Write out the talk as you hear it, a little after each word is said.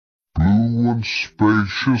and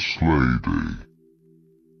spacious lady.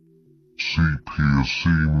 Sepia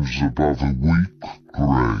seems above a weak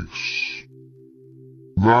grace.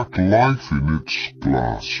 That life in its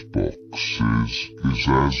glass boxes is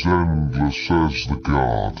as endless as the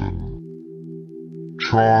garden.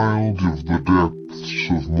 Child of the depths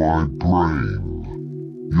of my brain,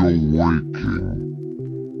 you're waking.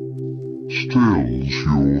 Stills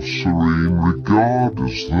your serene regard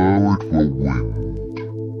as though it were wind.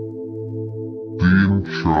 The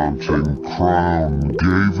enchanting crown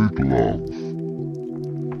gave it love,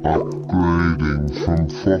 upgrading from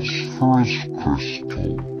phosphorus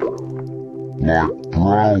crystal, like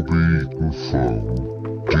brow-beaten foam,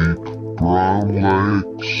 deep brown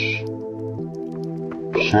lakes.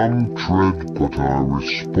 Some tread, but I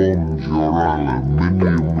respond your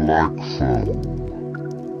aluminium-like foam,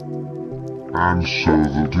 and so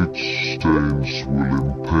that its stains will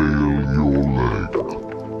impale your leg,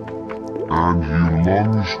 and you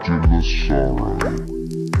lunged in the sorrow,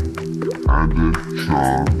 and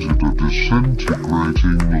enchanted a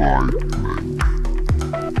disintegrating lightning.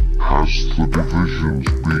 Has the divisions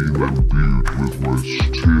been imbued with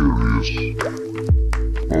mysterious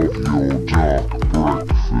of your dark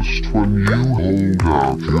breakfast when you hold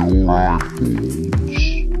out your eyeballs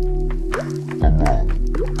among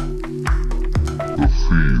the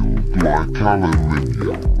field like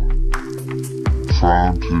aluminium,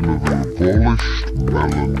 fountain of a polished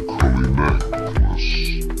melancholy necklace?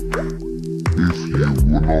 If you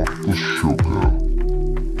were not the sugar,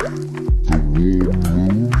 the warm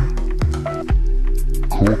moon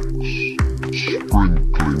cooks,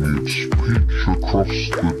 sprinkling its peach across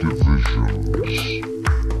the divisions,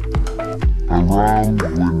 a round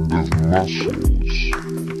wind of muscles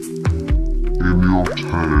in your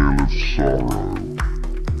tale of sorrow.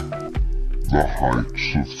 The heights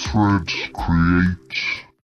of threads create